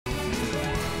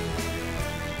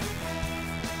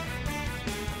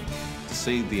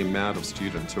see the amount of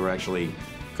students who are actually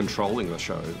controlling the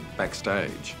show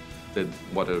backstage, that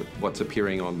what's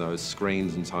appearing on those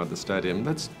screens inside the stadium,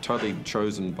 that's totally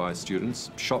chosen by students,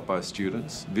 shot by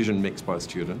students, vision mixed by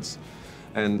students,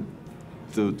 and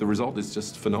the result is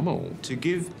just phenomenal. To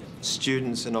give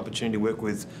students an opportunity to work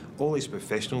with all these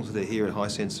professionals that are here at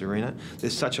Hisense Arena,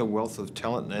 there's such a wealth of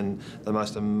talent and the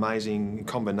most amazing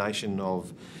combination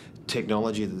of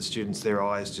technology that the students, their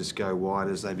eyes just go wide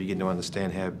as they begin to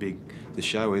understand how big the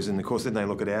show is. And of course then they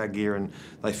look at our gear and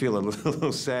they feel a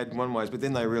little sad in one way, but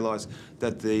then they realise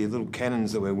that the little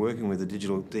Canons that we're working with, the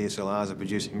digital DSLRs, are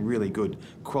producing really good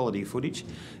quality footage,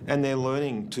 and they're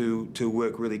learning to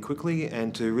work really quickly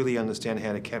and to really understand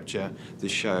how to capture the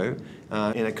show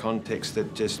in a context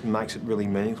that just makes it really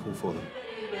meaningful for them.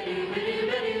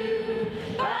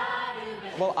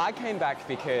 Well, I came back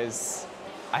because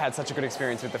I had such a good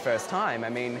experience with the first time. I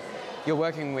mean, you're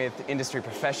working with industry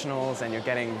professionals and you're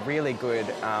getting really good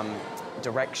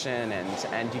direction,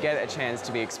 and you get a chance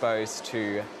to be exposed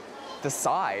to the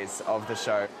size of the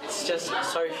show. It's just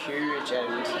so huge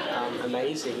and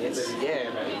amazing. It's, yeah,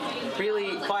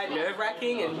 really quite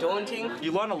nerve-wracking and daunting.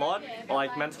 You learn a lot,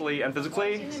 like mentally and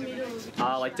physically,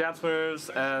 like dance moves,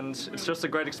 and it's just a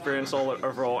great experience all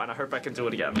overall, and I hope I can do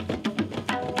it again.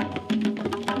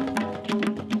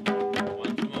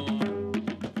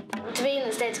 To be in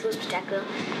the State School Spectacular,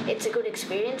 it's a good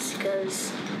experience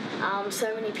because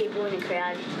so many people in a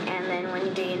crowd, and then when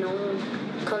you do your normal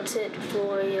concert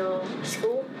for your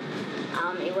school,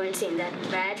 it won't seem that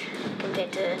bad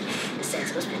compared to the State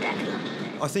School Spectacular.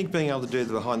 I think being able to do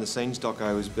the behind-the-scenes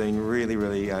doco has been really,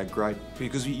 really great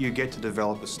because you get to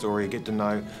develop a story, you get to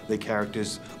know the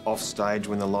characters off stage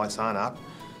when the lights aren't up,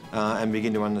 and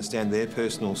begin to understand their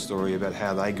personal story about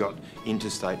how they got into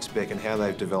State Spec and how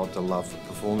they've developed a love for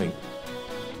performing.